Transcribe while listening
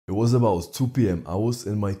It was about 2 p.m. I was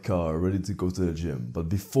in my car ready to go to the gym, but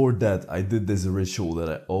before that I did this ritual that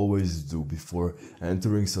I always do before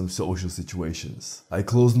entering some social situations. I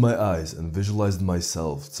closed my eyes and visualized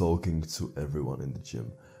myself talking to everyone in the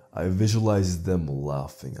gym. I visualized them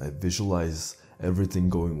laughing, I visualized everything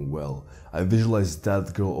going well. I visualized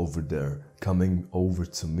that girl over there coming over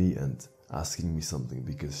to me and asking me something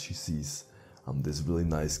because she sees I'm this really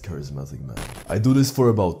nice, charismatic man. I do this for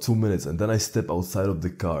about 2 minutes and then I step outside of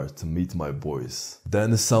the car to meet my boys.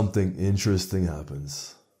 Then something interesting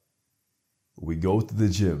happens. We go to the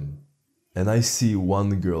gym and I see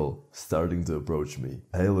one girl starting to approach me.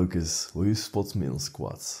 Hey Lucas, will you spot me on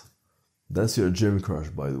squats? That's your gym crush,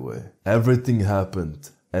 by the way. Everything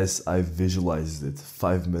happened as I visualized it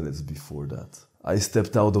 5 minutes before that. I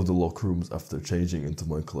stepped out of the locker rooms after changing into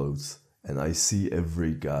my clothes. And I see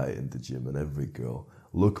every guy in the gym and every girl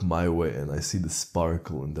look my way and I see the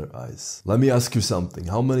sparkle in their eyes. Let me ask you something.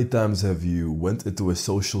 How many times have you went into a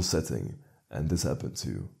social setting and this happened to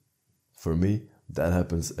you? For me, that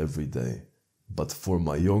happens every day. But for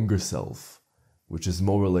my younger self, which is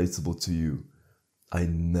more relatable to you, I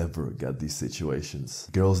never got these situations.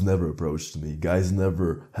 Girls never approached me. Guys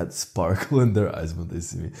never had sparkle in their eyes when they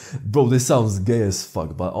see me. Bro, this sounds gay as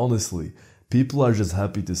fuck, but honestly, people are just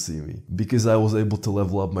happy to see me because I was able to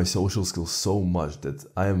level up my social skills so much that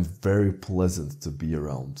I am very pleasant to be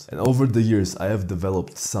around. And over the years, I have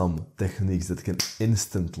developed some techniques that can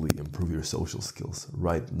instantly improve your social skills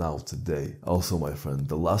right now, today. Also, my friend,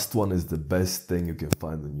 the last one is the best thing you can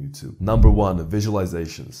find on YouTube. Number 1,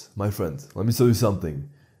 visualizations. My friend, let me tell you something.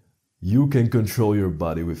 You can control your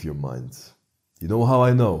body with your mind. You know how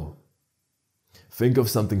I know? Think of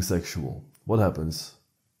something sexual. What happens?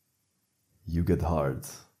 You get hard.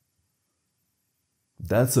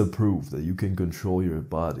 That's a proof that you can control your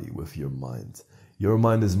body with your mind. Your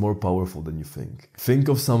mind is more powerful than you think. Think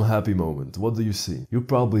of some happy moment. What do you see? You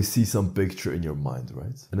probably see some picture in your mind,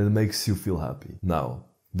 right? And it makes you feel happy. Now,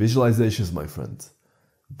 visualizations, my friend,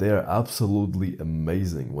 they are absolutely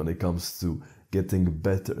amazing when it comes to getting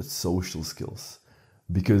better at social skills.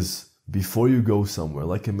 Because before you go somewhere,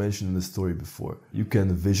 like I mentioned in the story before, you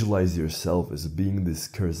can visualize yourself as being this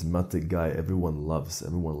charismatic guy everyone loves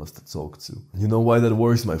to talk to. You know why that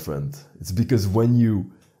works, my friend? It's because when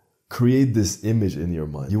you create this image in your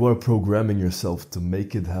mind, you are programming yourself to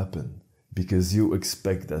make it happen because you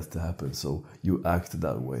expect that to happen, so you act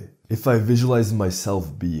that way. If I visualize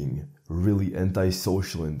myself being really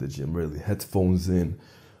antisocial in the gym, really headphones in,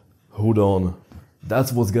 hood on,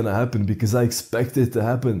 that's what's gonna happen because I expect it to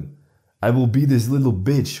happen. I will be this little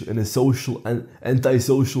bitch in a social and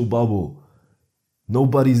antisocial bubble.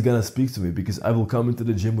 Nobody's gonna speak to me because I will come into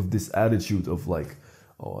the gym with this attitude of like,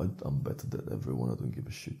 oh, I'm better than everyone, I don't give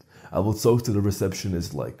a shit. I will talk to the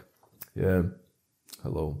receptionist like, yeah,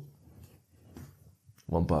 hello,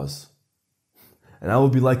 one pass. And I will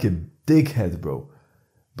be like a dickhead, bro.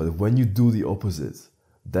 But when you do the opposite,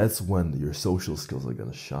 that's when your social skills are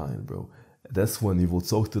gonna shine, bro. That's when you will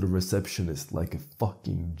talk to the receptionist like a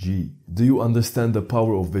fucking G. Do you understand the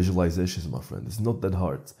power of visualizations, my friend? It's not that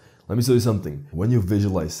hard. Let me tell you something. When you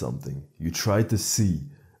visualize something, you try to see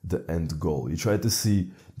the end goal. You try to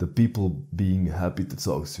see the people being happy to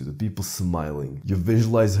talk to you, the people smiling. You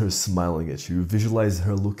visualize her smiling at you. You visualize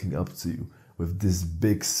her looking up to you with this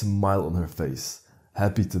big smile on her face.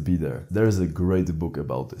 Happy to be there. There's a great book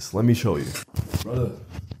about this. Let me show you. Brother,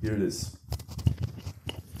 here it is.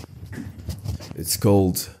 It's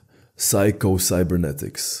called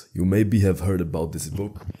Psycho-Cybernetics. You maybe have heard about this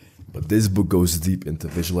book, but this book goes deep into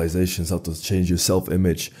visualizations, how to change your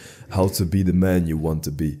self-image, how to be the man you want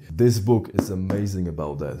to be. This book is amazing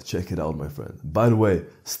about that. Check it out, my friend. By the way,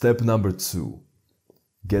 step number 2,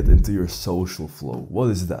 get into your social flow. What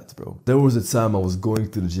is that, bro? There was a time I was going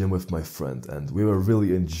to the gym with my friend and we were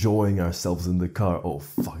really enjoying ourselves in the car. Oh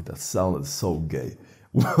fuck, that sounded so gay.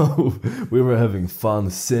 We were having fun,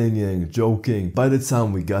 singing, joking. By the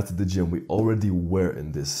time we got to the gym, we already were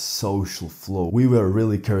in this social flow. We were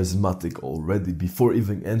really charismatic already before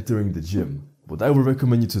even entering the gym. What I would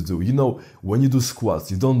recommend you to do, you know, when you do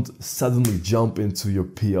squats, you don't suddenly jump into your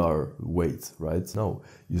PR weight, right? No,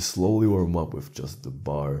 you slowly warm up with just the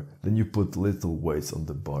bar. Then you put little weights on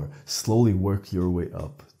the bar. Slowly work your way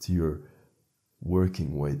up to your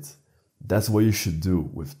working weight. That's what you should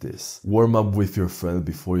do with this. Warm up with your friend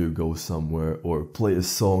before you go somewhere, or play a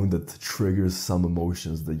song that triggers some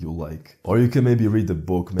emotions that you like. Or you can maybe read a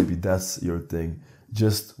book, maybe that's your thing.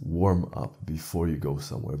 Just warm up before you go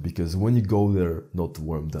somewhere, because when you go there not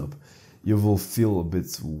warmed up, you will feel a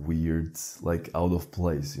bit weird, like out of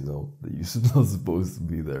place, you know, that you're not supposed to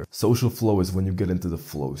be there. Social flow is when you get into the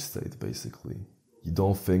flow state, basically. You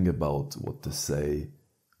don't think about what to say,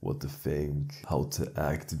 what to think, how to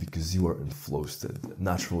act, because you are in flow state. It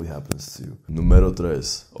naturally happens to you. Numero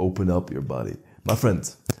tres, open up your body. My friend,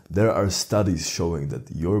 there are studies showing that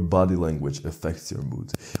your body language affects your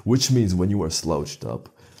mood, which means when you are slouched up,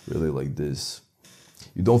 really like this,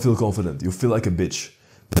 you don't feel confident, you feel like a bitch.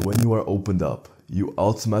 But when you are opened up, you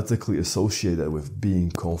automatically associate that with being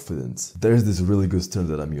confident. There's this really good term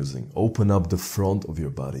that I'm using. Open up the front of your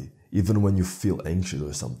body, even when you feel anxious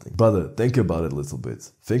or something. Brother, think about it a little bit.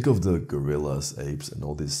 Think of the gorillas, apes, and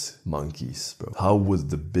all these monkeys, bro. How would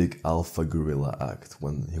the big alpha gorilla act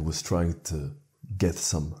when he was trying to get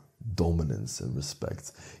some dominance and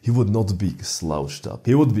respect? He would not be slouched up.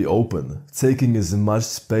 He would be open, taking as much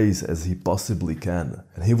space as he possibly can.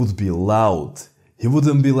 And he would be loud. He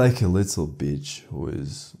wouldn't be like a little bitch who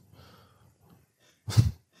is...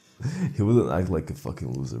 He wouldn't act like a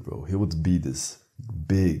fucking loser, bro. He would be this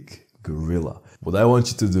big gorilla. What I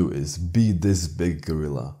want you to do is be this big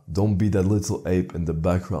gorilla. Don't be that little ape in the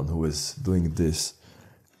background who is doing this,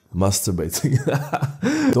 masturbating.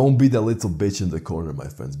 Don't be that little bitch in the corner, my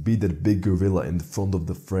friends. Be that big gorilla in the front of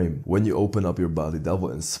the frame. When you open up your body, that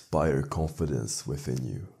will inspire confidence within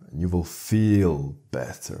you. And you will feel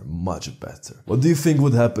better, much better. What do you think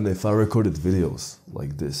would happen if I recorded videos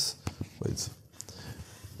like this? Wait.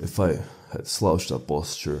 If I had slouched up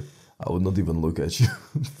posture, I would not even look at you.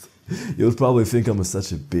 You would probably think I'm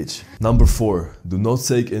such a bitch. Number 4, do not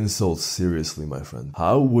take insults seriously, my friend.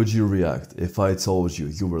 How would you react if I told you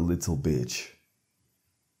you were a little bitch?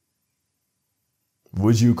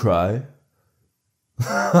 Would you cry?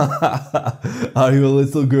 Are you a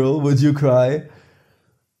little girl? Would you cry?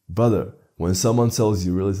 Brother, when someone tells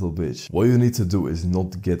you you're a little bitch, what you need to do is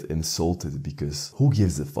not get insulted, because who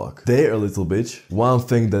gives a fuck? They're a little bitch. One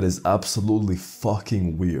thing that is absolutely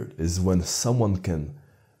fucking weird is when someone can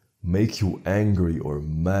make you angry or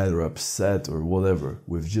mad or upset or whatever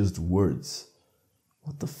with just words.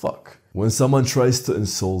 What the fuck? When someone tries to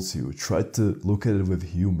insult you, try to look at it with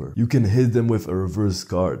humor. You can hit them with a reverse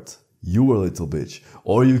card. You were a little bitch.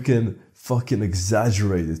 Or you can fucking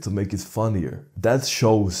exaggerate it to make it funnier. That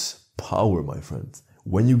shows power, my friend.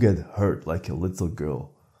 When you get hurt like a little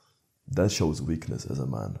girl, that shows weakness as a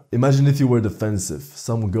man. Imagine if you were defensive.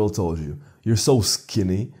 Some girl told you, you're so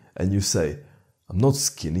skinny, and you say, I'm not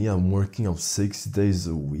skinny, I'm working out 6 days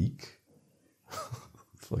a week.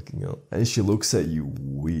 Fucking hell. And she looks at you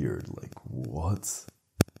weird, like, what?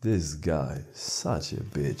 This guy, such a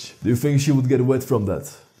bitch. Do you think she would get wet from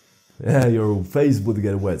that? Yeah, your face would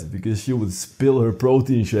get wet because she would spill her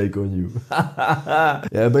protein shake on you.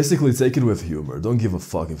 Yeah, basically take it with humor. Don't give a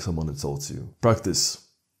fuck if someone insults you. Practice.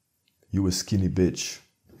 You a skinny bitch.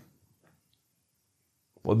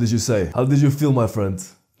 What did you say? How did you feel, my friend?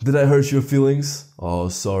 Did I hurt your feelings? Oh,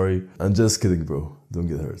 sorry. I'm just kidding, bro. Don't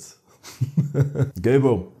get hurt. Okay,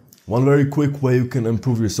 bro. One very quick way you can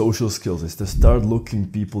improve your social skills is to start looking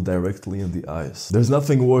people directly in the eyes. There's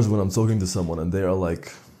nothing worse when I'm talking to someone and they are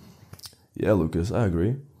like, yeah, Lucas, I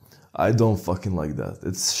agree. I don't fucking like that.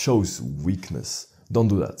 It shows weakness. Don't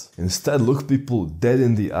do that. Instead, look people dead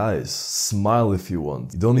in the eyes. Smile if you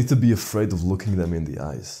want. You don't need to be afraid of looking them in the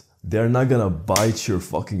eyes. They're not gonna bite your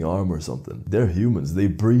fucking arm or something. They're humans. They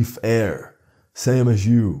breathe air. Same as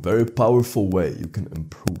you. Very powerful way you can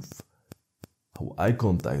improve how eye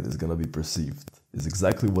contact is gonna be perceived. Is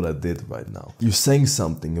exactly what I did right now. You're saying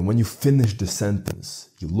something, and when you finish the sentence,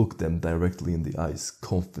 you look them directly in the eyes.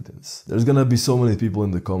 Confidence. There's gonna be so many people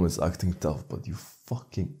in the comments acting tough, but you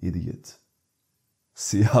fucking idiot.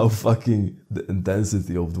 See how fucking the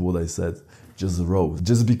intensity of what I said just rose.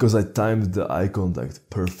 Just because I timed the eye contact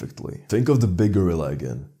perfectly. Think of the big gorilla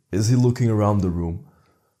again. Is he looking around the room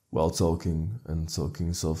while talking and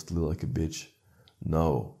talking softly like a bitch?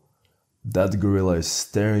 No. That gorilla is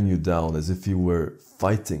staring you down as if you were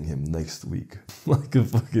fighting him next week. Like a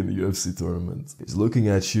fucking UFC tournament. He's looking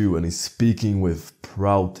at you and he's speaking with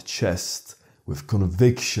proud chest, with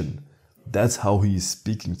conviction. That's how he is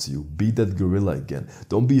speaking to you. Be that gorilla again.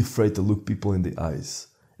 Don't be afraid to look people in the eyes.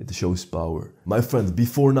 It shows power. My friend,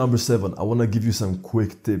 before number 7, I want to give you some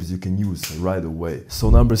quick tips you can use right away.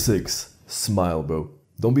 So number 6, smile, bro.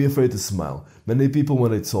 Don't be afraid to smile. Many people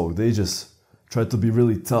when they talk, they just try to be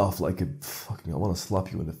really tough, like a fucking, I wanna slap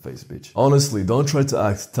you in the face, bitch. Honestly, don't try to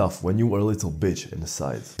act tough when you are a little bitch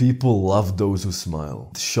inside. People love those who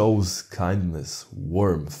smile. It shows kindness,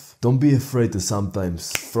 warmth. Don't be afraid to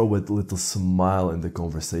sometimes throw a little smile in the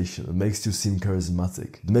conversation. It makes you seem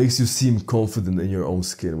charismatic. It makes you seem confident in your own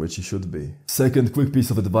skin, which you should be. Second quick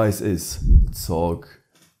piece of advice is talk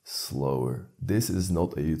slower. This is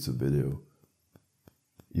not a YouTube video.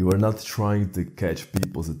 You are not trying to catch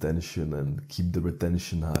people's attention and keep their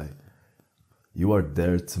attention high. You are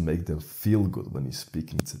there to make them feel good when you're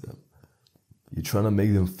speaking to them. You're trying to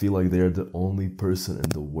make them feel like they're the only person in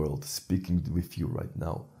the world speaking with you right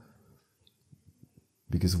now.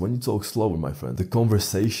 Because when you talk slower, my friend, the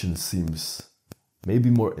conversation seems maybe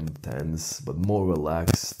more intense, but more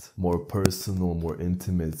relaxed, more personal, more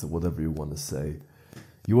intimate, whatever you want to say.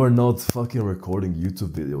 You are not fucking recording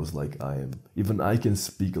YouTube videos like I am. Even I can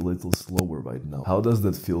speak a little slower right now. How does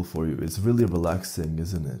that feel for you? It's really relaxing,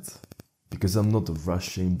 isn't it? Because I'm not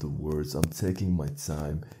rushing the words, I'm taking my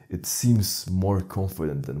time. It seems more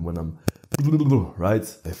confident than when I'm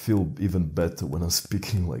right? I feel even better when I'm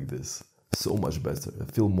speaking like this. So much better. I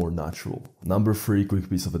feel more natural. Number 3 quick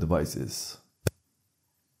piece of advice is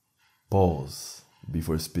pause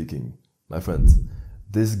before speaking. My friend,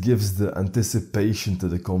 this gives the anticipation to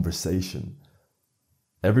the conversation.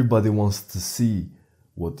 Everybody wants to see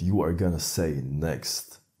what you are gonna say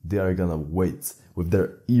next. They are gonna wait with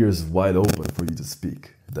their ears wide open for you to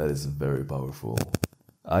speak. That is very powerful.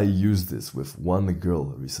 I used this with one girl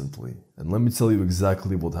recently, and let me tell you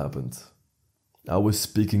exactly what happened. I was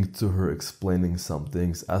speaking to her, explaining some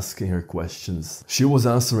things, asking her questions. She was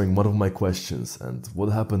answering one of my questions, and what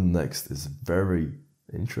happened next is very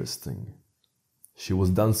interesting. She was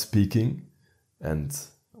done speaking, and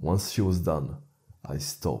once she was done, I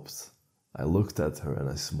stopped. I looked at her and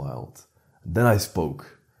I smiled. Then I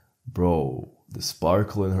spoke. Bro, the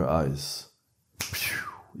sparkle in her eyes,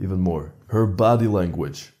 even more. Her body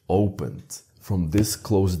language opened from this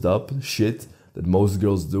closed up shit that most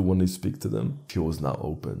girls do when they speak to them. She was now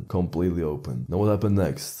open, completely open. Now what happened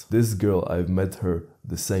next? This girl, I've met her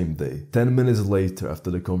the same day. 10 minutes later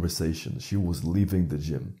after the conversation, she was leaving the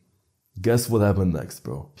gym. Guess what happened next,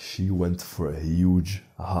 bro? She went for a huge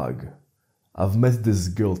hug. I've met this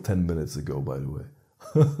girl 10 minutes ago, by the way.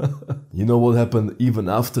 You know what happened even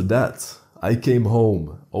after that? I came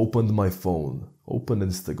home, opened my phone, opened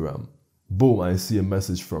Instagram. Boom, I see a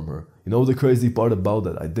message from her. You know the crazy part about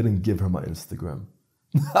that? I didn't give her my Instagram.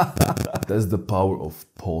 That's the power of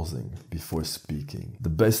pausing before speaking. The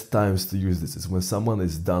best times to use this is when someone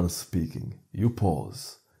is done speaking. You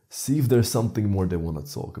pause. See if there's something more they want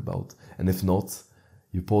to talk about. And if not,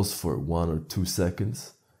 you pause for 1 or 2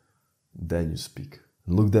 seconds. Then you speak.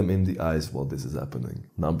 Look them in the eyes while this is happening.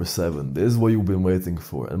 Number 7. This is what you've been waiting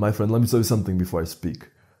for. And my friend, let me tell you something before I speak.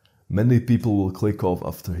 Many people will click off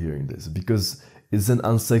after hearing this because it's an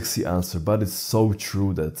unsexy answer, but it's so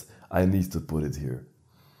true that I need to put it here.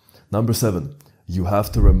 Number 7. You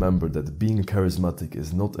have to remember that being charismatic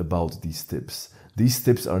is not about these tips. These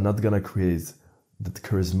tips are not gonna create that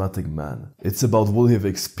charismatic man. It's about what you have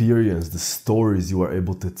experienced, the stories you are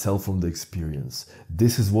able to tell from the experience.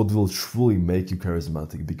 This is what will truly make you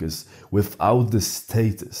charismatic, because without this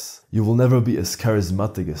status, you will never be as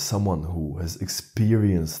charismatic as someone who has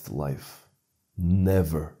experienced life.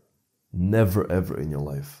 Never. Never ever in your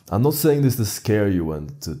life. I'm not saying this to scare you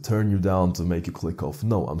and to turn you down to make you click off.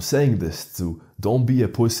 No, I'm saying this to don't be a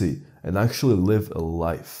pussy and actually live a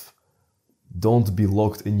life. Don't be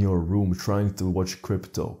locked in your room trying to watch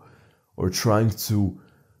crypto or trying to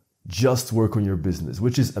just work on your business,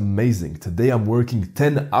 which is amazing. Today I'm working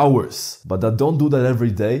 10 hours, but I don't do that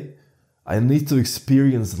every day. I need to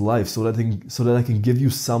experience life so that I can give you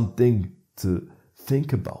something to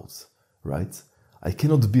think about, right? I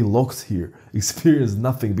cannot be locked here, experience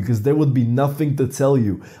nothing, because there would be nothing to tell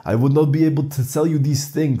you. I would not be able to tell you these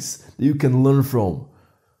things that you can learn from.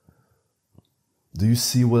 Do you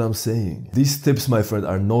see what I'm saying? These tips, my friend,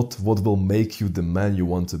 are not what will make you the man you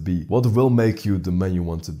want to be. What will make you the man you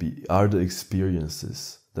want to be are the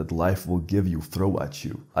experiences that life will give you, throw at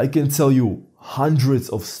you. I can tell you hundreds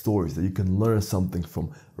of stories that you can learn something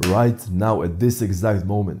from right now at this exact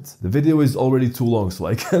moment. The video is already too long, so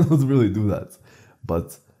I cannot really do that.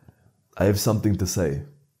 But I have something to say.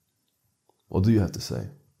 What do you have to say?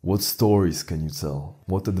 What stories can you tell?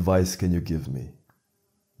 What advice can you give me?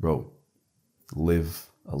 Bro. Live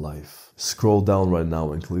a life. Scroll down right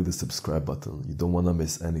now and click the subscribe button. You don't want to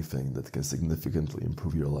miss anything that can significantly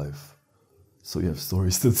improve your life. So you have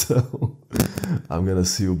stories to tell. I'm gonna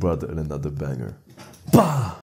see you, brother, in another banger. Bah!